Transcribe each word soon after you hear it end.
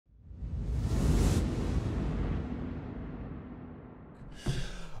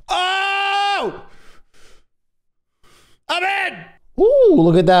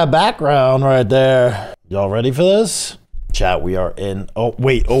look at that background right there. Y'all ready for this? Chat, we are in. Oh,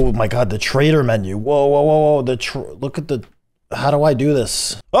 wait. Oh my God, the trader menu. Whoa, whoa, whoa, whoa. Look at the, how do I do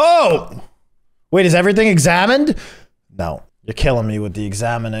this? Oh, wait, is everything examined? No, you're killing me with the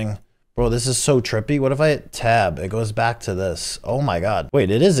examining. Bro, this is so trippy. What if I hit tab? It goes back to this. Oh my God. Wait,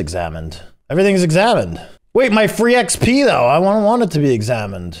 it is examined. Everything's examined. Wait, my free XP though. I want it to be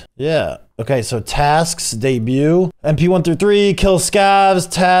examined. Yeah. Okay, so tasks, debut, MP 1 through 3, kill scavs,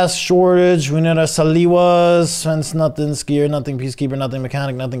 task, shortage, we need our saliwas, fence, nothing, skier, nothing, peacekeeper, nothing,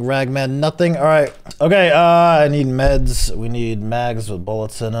 mechanic, nothing, ragman, nothing. All right. Okay, I need meds. We need mags with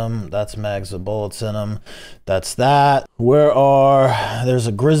bullets in them. That's mags with bullets in them. That's that. There's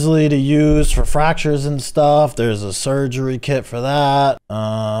a grizzly to use for fractures and stuff. There's a surgery kit for that.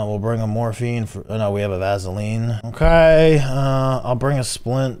 We'll bring a morphine for, oh no, we have a Vaseline. Okay, I'll bring a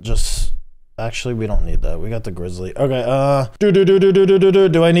splint, actually, we don't need that. We got the grizzly. Okay,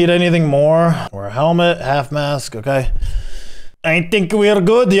 do I need anything more? Or a helmet, half mask, okay. I think we're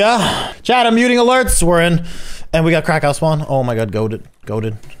good, yeah? Chat, I'm muting alerts. We're in. And we got crack house spawn. Oh my God, goated.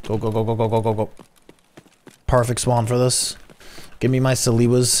 Goated. Go, go, go, go, go, go, go, go. Perfect spawn for this. Give me my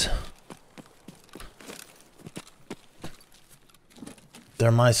saliwas.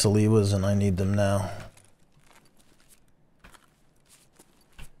 They're my saliwas and I need them now.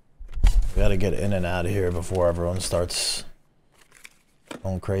 We gotta get in and out of here before everyone starts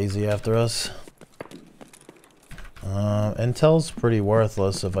going crazy after us. Intel's pretty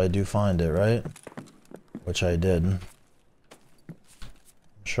worthless if I do find it, right? Which I did. I'm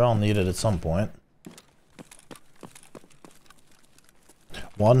sure I'll need it at some point.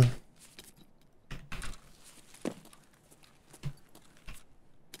 One.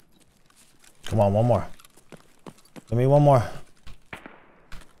 Come on, one more. Give me one more.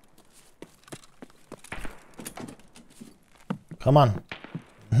 Come on.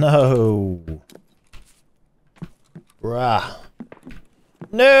 No. Bruh.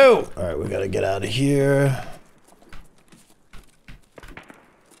 No! Alright, we gotta get out of here.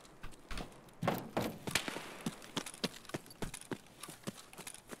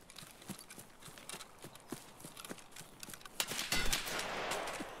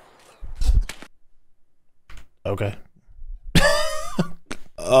 Okay.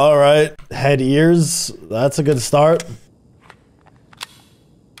 Alright. Head ears. That's a good start.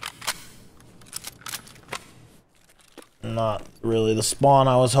 Not really the spawn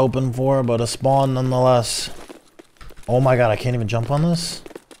I was hoping for, but a spawn nonetheless. Oh my God, I can't even jump on this?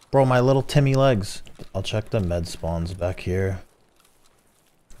 Bro, my little Timmy legs. I'll check the med spawns back here.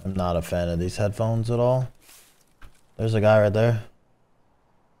 I'm not a fan of these headphones at all. There's a guy right there.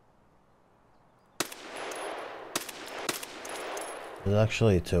 There's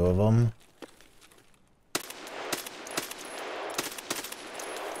actually two of them.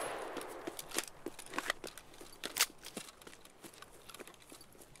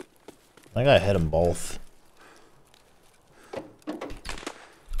 I think I hit them both.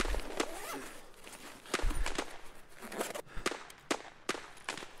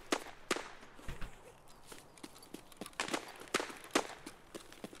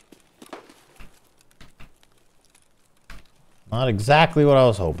 Not exactly what I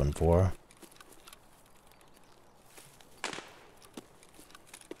was hoping for.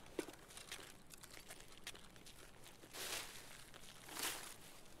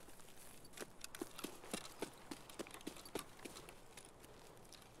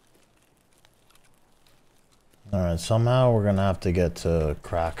 Alright, somehow we're gonna have to get to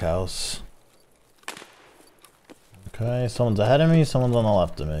Crack House. Okay, someone's ahead of me, someone's on the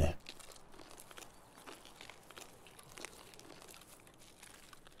left of me.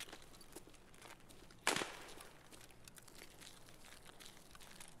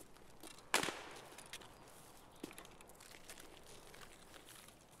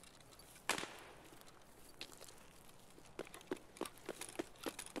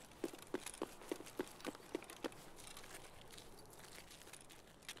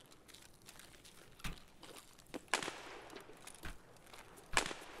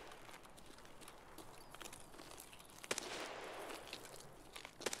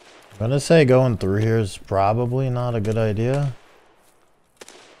 I'm gonna say going through here is probably not a good idea.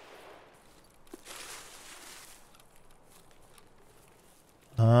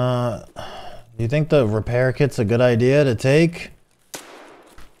 You think the repair kit's a good idea to take?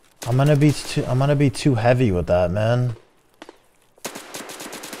 I'm gonna be too heavy with that, man.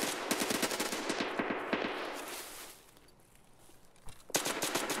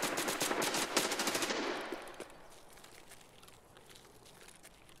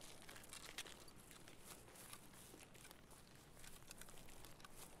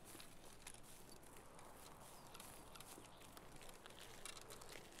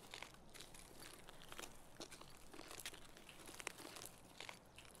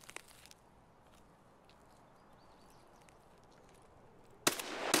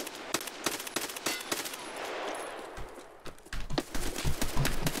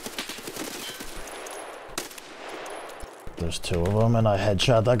 There's two of them, and I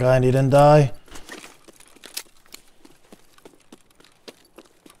headshot that guy and he didn't die.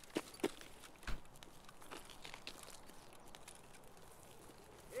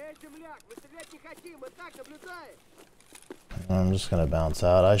 I'm just gonna bounce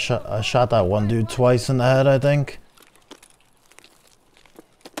out. I shot that one dude twice in the head, I think.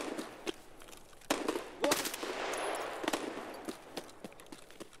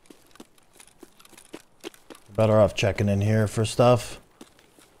 Better off checking in here for stuff.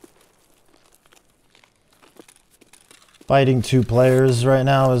 Fighting two players right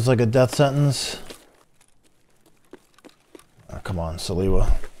now is like a death sentence. Oh, come on,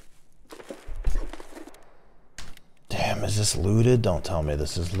 Saliwa. Damn, is this looted? Don't tell me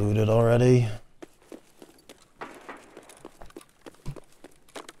this is looted already.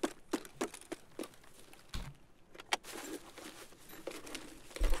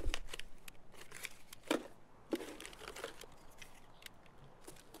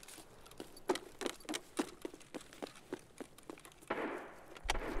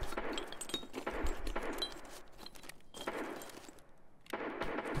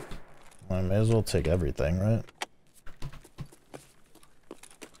 I may as well take everything, right?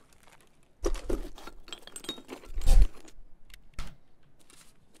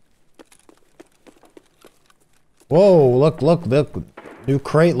 Whoa, look, new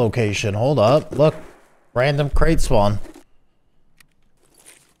crate location. Hold up, look, random crate spawn.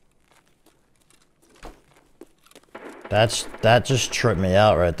 That just tripped me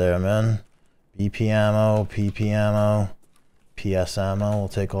out right there, man. BP ammo, PP ammo, PS ammo, we'll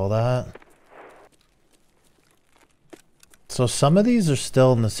take all that. So some of these are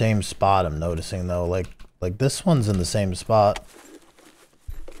still in the same spot, I'm noticing though, like this one's in the same spot.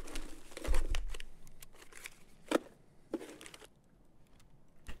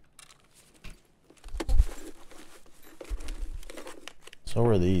 So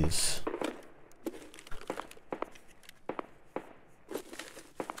are these.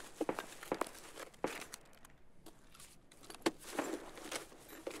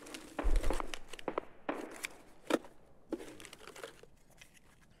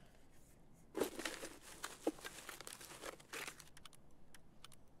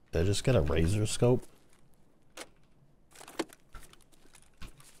 Did I just get a razor scope?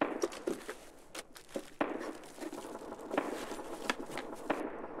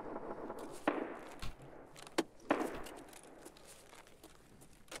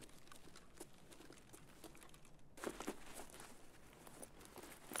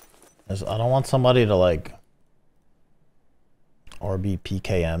 I don't want somebody to like RB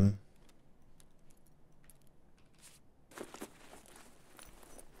PKM.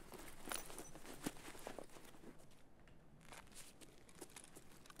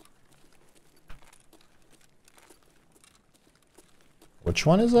 Which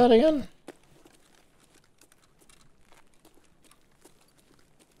one is that again?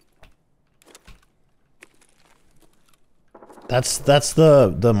 That's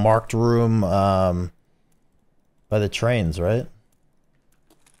the marked room by the trains, right?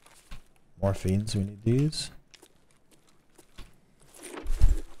 Morphines, we need these.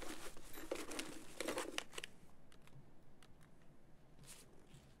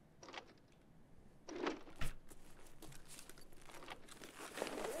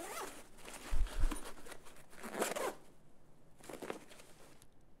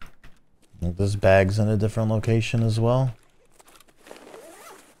 This bag's in a different location as well.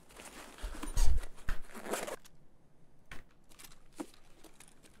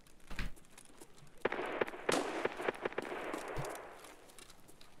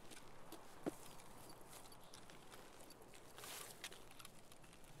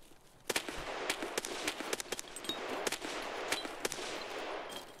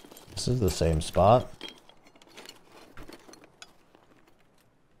 This is the same spot.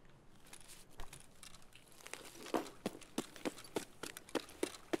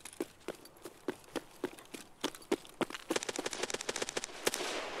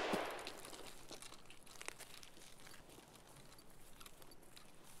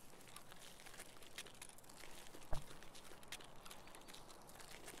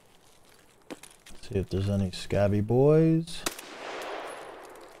 See if there's any scabby boys.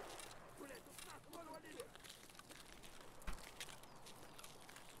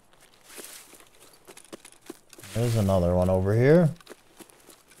 There's another one over here.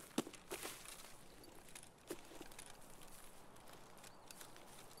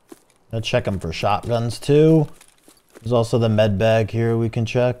 I'll check them for shotguns too. There's also the med bag here we can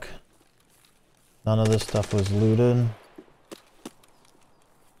check. None of this stuff was looted.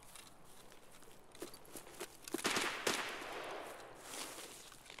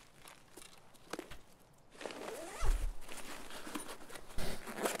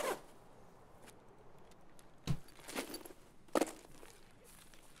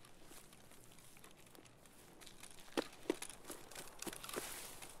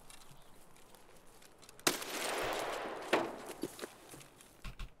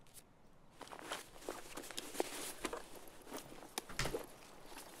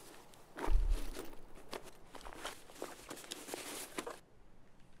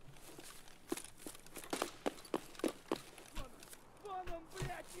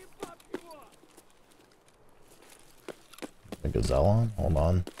 gazelle on? Hold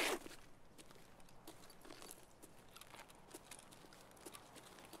on.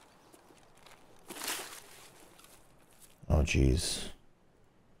 Oh, jeez.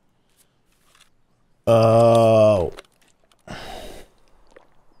 Oh.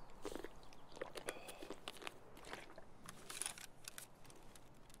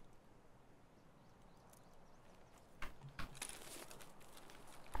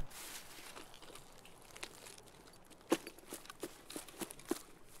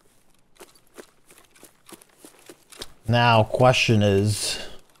 Now, question is,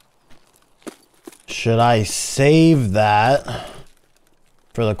 should I save that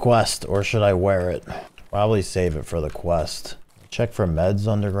for the quest or should I wear it? Probably save it for the quest. Check for meds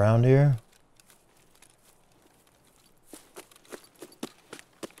underground here.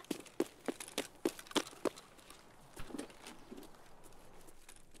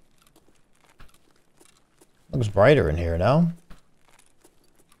 Looks brighter in here now.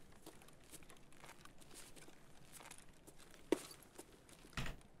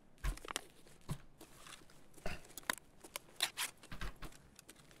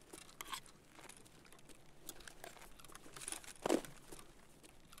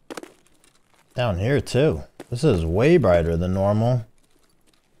 Down here too. This is way brighter than normal.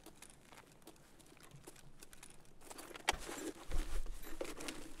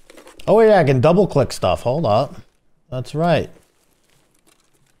 Oh yeah, I can double click stuff. Hold up. That's right.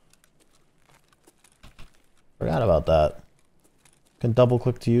 Forgot about that. Can double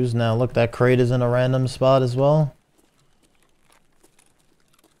click to use now. Look, that crate is in a random spot as well.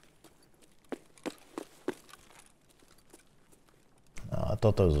 Oh, I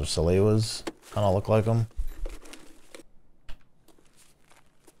thought those were Salewas. Kind of look like them.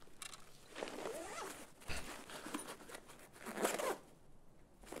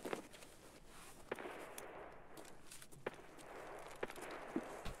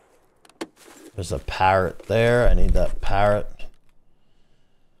 There's a parrot there. I need that parrot.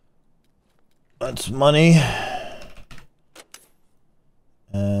 That's money.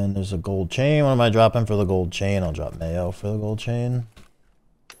 And there's a gold chain. What am I dropping for the gold chain? I'll drop mayo for the gold chain.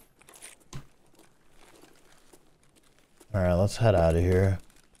 Alright, let's head out of here.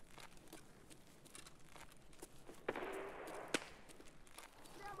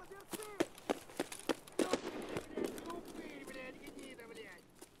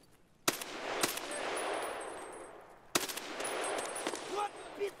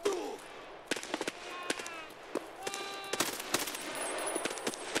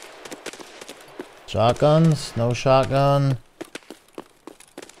 Shotguns? No shotgun.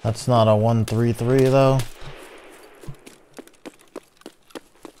 That's not a 133 though.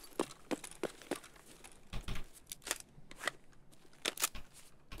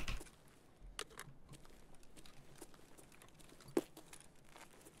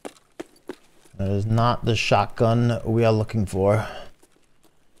 That is not the shotgun we are looking for.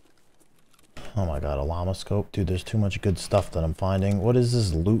 Oh my god, a llama scope. Dude, there's too much good stuff that I'm finding. What is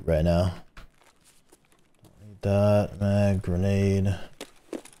this loot right now? That, mag, grenade.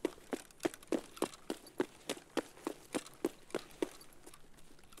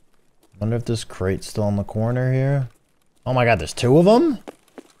 Wonder if this crate's still in the corner here. Oh my god, there's two of them?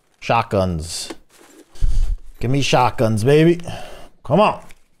 Shotguns. Give me shotguns, baby. Come on.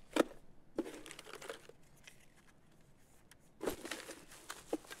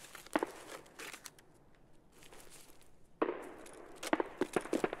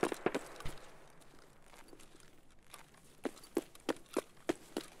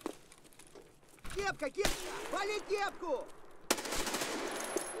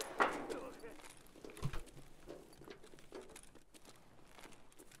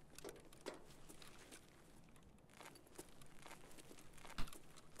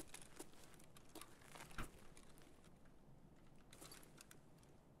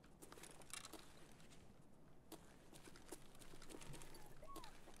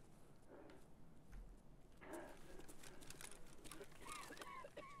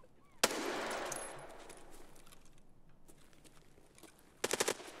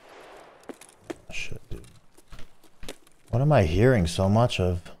 Shit, dude. What am I hearing so much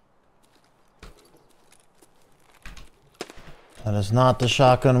of? That is not the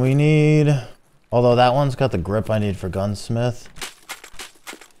shotgun we need. Although that one's got the grip I need for gunsmith.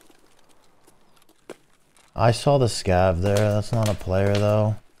 I saw the scav there. That's not a player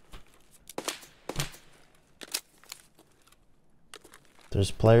though.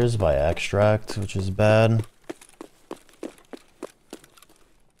 There's players by extract, which is bad.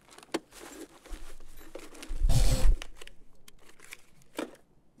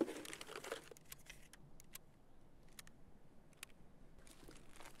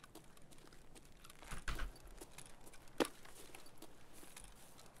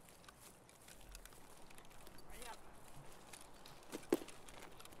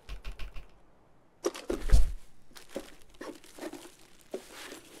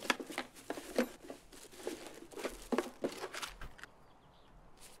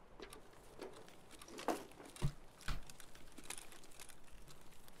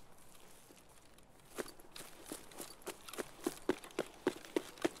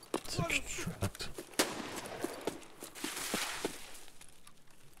 extract.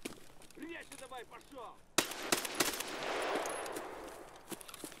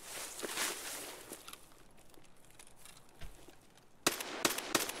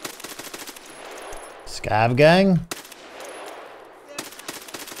 Scav gang?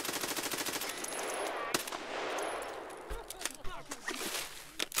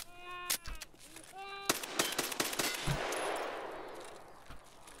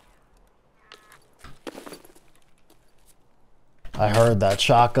 I heard that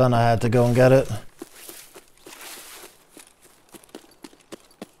shotgun, I had to go and get it.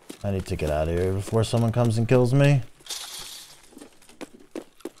 I need to get out of here before someone comes and kills me.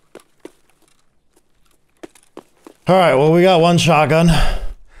 Alright, well we got one shotgun.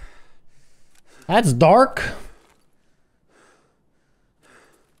 That's dark.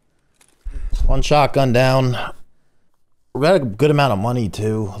 One shotgun down. We got a good amount of money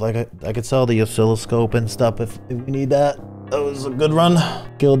too. Like I could sell the oscilloscope and stuff if we need that. That was a good run.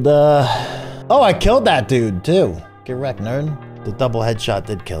 Killed oh, I killed that dude too. Get wrecked, nerd. The double headshot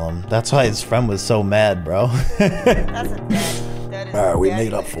did kill him. That's why his friend was so mad, bro. That's a dead. Alright, we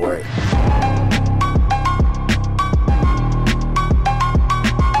made up for it.